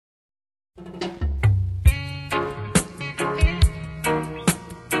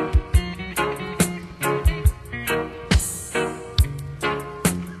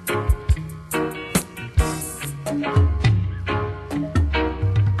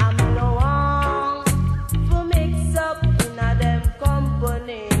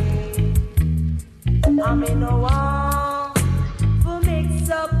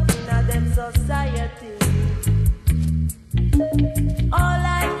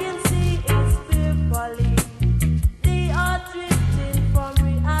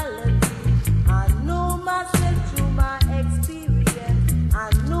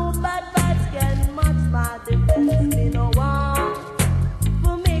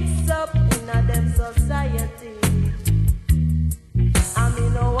society. I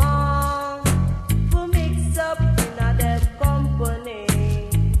mean, no one who mix up in a them company.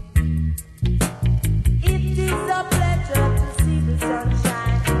 It is a pleasure to see the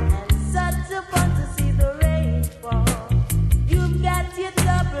sunshine and such a fun to see the rainfall. You've got your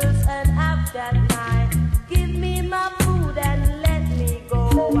doubles and I've got mine. Give me my food and let me go.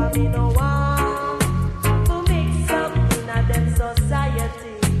 I mean, no one who mix up in a them society.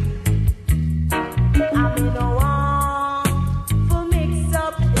 I mean, no one who mix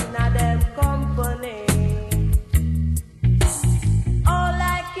up in a them company. All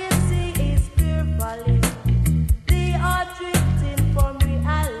I can see is pure folly. They are drifting from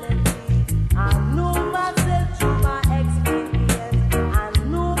reality. I know myself through my experience. I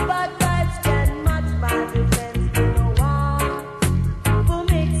know bad vibes can match my defense. No one who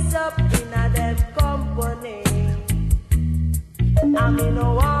mix up in a them company. I mean,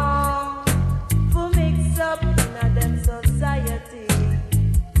 no one who mix up in a them society.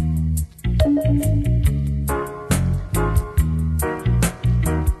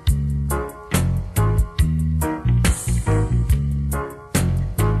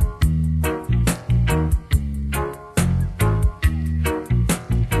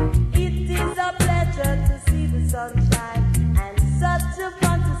 It is a pleasure to see the sunshine and such a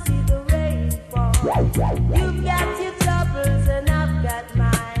fun to see the rainfall. You've got your troubles and I've got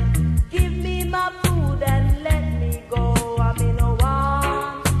mine. Give me my food and let me go. I mean, no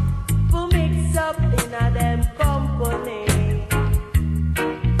one who mix up in a them company.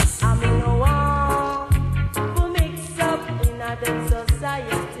 I mean, no one who mix up in a them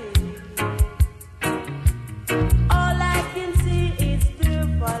society. All I can see is pure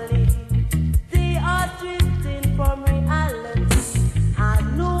folly. They are drifting from reality. I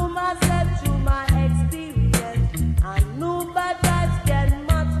know myself through my experience. I know bad vibes can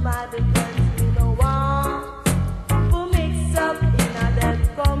match my defense. Me no one who mix up in a them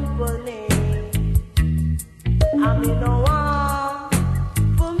company. I mean, no one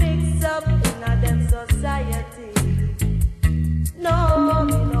who mix up in a them society. No,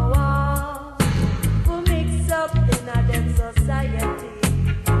 me no one who mix up in a them society.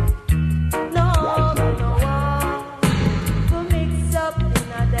 No, me no one who mix up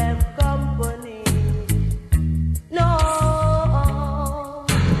in a them company. No,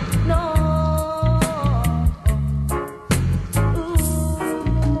 no. Ooh.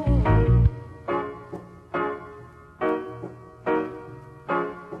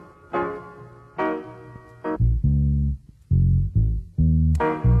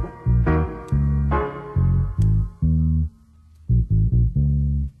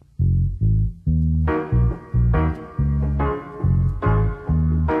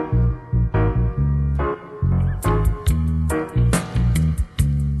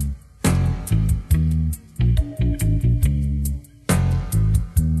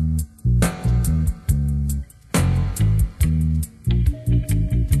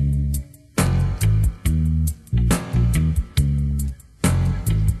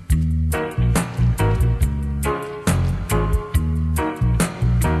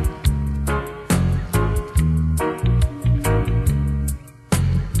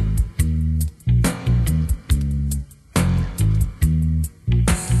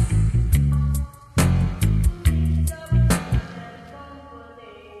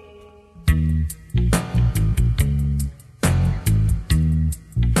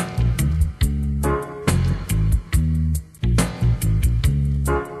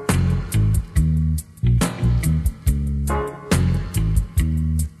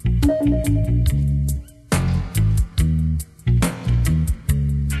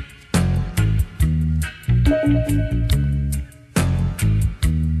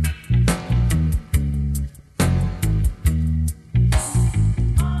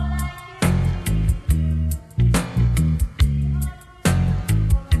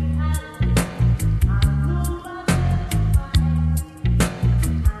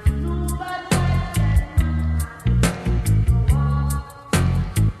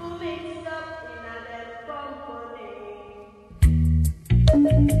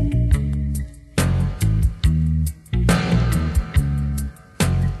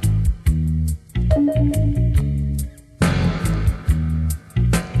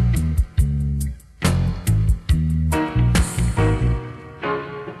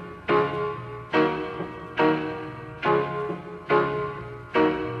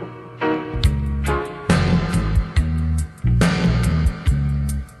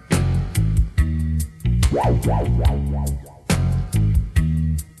 Wow.